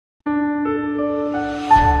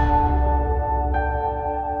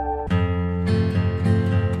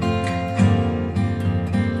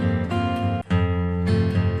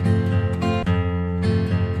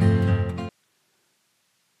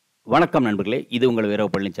வணக்கம் நண்பர்களே, இது உங்கள் வீரவ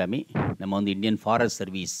பழனிசாமி. நம்ம வந்து Indian forest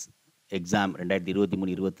service exam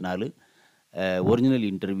 2023-24 original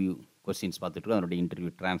interview questions பார்த்துட்டு அதனுடைய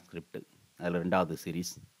இன்டர்வியூ டிரான்ஸ்கிரிப்ட் அதில் 2வது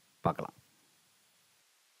சீரீஸ் பார்க்கலாம்.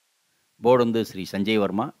 போர்டு வந்து Sri Sanjay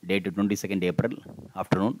Verma, date 22nd April,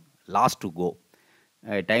 afternoon, last to go.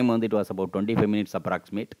 Time வந்து it was about 25 minutes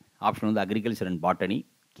approximate. Option வந்து அக்ரிகல்ச்சர் அண்ட் பாட்டனி.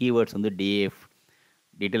 கீவேர்ட்ஸ் வந்து டிஏஎஃப்,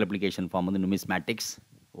 டீட்டெயில் அப்ளிகேஷன் ஃபார்ம் வந்து நியூமிஸ்மேட்டிக்ஸ்.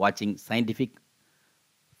 வாட்சிங் scientific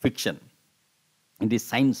fiction in the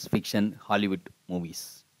science fiction Hollywood movies.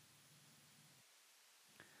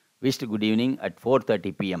 Wished good evening at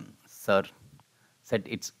 4:30 p.m. Sir said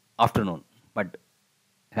it's afternoon, but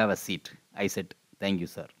have a seat. I said thank you,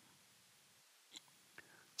 sir.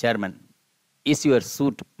 Chairman, is your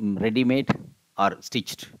suit ready-made or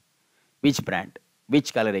stitched? Which brand?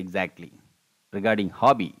 Which color exactly? Regarding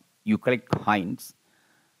hobby, you collect coins.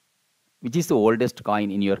 Which is the oldest coin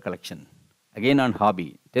in your collection? Again on hobby,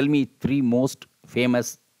 tell me 3 most famous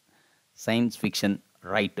science fiction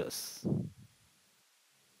writers.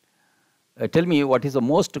 Tell me what is the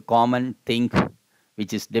most common thing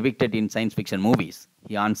which is depicted in science fiction movies.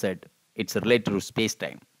 He answered, it's related to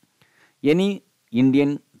space-time. Any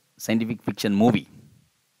Indian scientific fiction movie?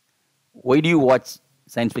 Why do you watch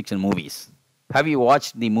science fiction movies? Have you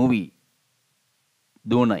watched the movie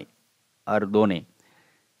Dune or Dune?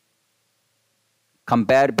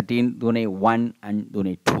 Compare between Dune 1 and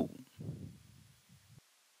Dune 2.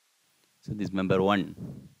 So this is number 1.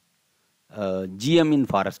 GM in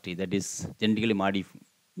forestry, that is genetically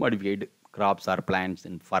modified crops or plants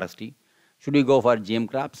in forestry. Should we go for GM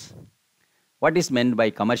crops? What is meant by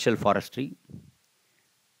commercial forestry?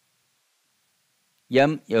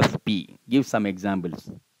 MFP, give some examples.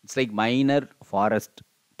 It's like minor forest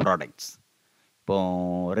products.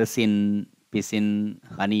 Resin, pisin,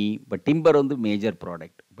 honey, but timber on the major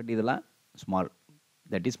product, but idella small,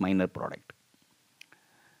 that is minor product.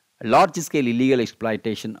 Large scale illegal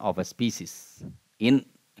exploitation of a species in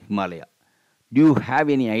Himalaya. Do you have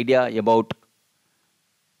any idea about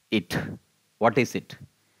it? What is it?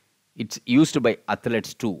 It's used by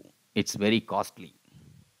athletes too. It's very costly.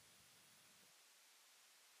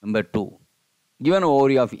 Number 2. Give an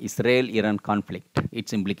overview of Israel-Iran conflict,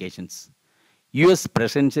 its implications. US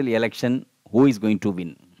presidential election, who is going to win?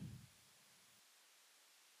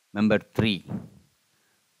 Number 3.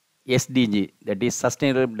 SDG, that is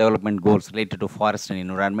Sustainable Development Goals related to forest and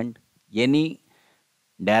environment. Any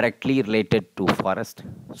directly related to forest?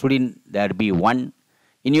 Shouldn't there be one?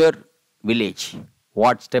 In your village,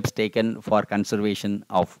 what steps taken for conservation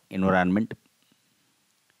of environment?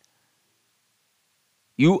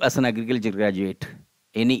 You as an agriculture graduate,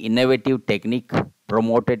 any innovative technique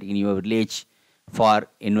promoted in your village for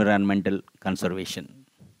environmental conservation?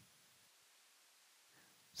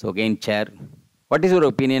 So again, Chair, what is your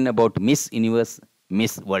opinion about Miss Universe,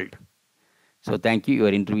 Miss World? So thank you,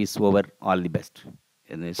 your interview is over, all the best.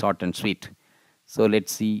 And it's short and sweet. So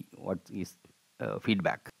let's see what is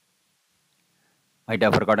feedback. Might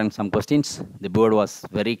have forgotten some questions. The board was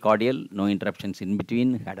very cordial, no interruptions in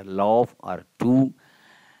between, had a laugh or two.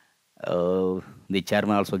 The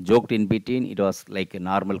chairman also joked in between. It was like a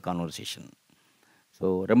normal conversation. So,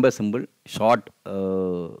 ரொம்ப simple, short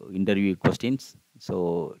interview questions. So,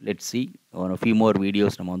 let's see on a few more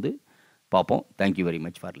videos நம்ம வந்து பார்ப்போம். Thank you very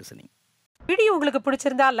much for listening. Video உங்களுக்கு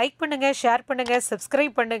பிடிச்சிருந்தா like பண்ணுங்க, share பண்ணுங்க,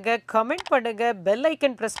 subscribe பண்ணுங்க, comment பண்ணுங்க, பெல்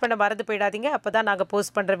ஐக்கன் பிரஸ் பண்ண மறந்து போயிடாதீங்க. அப்பதான் நாங்க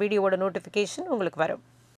போஸ்ட் பண்ற வீடியோவோட நோட்டிஃபிகேஷன் உங்களுக்கு வரும்.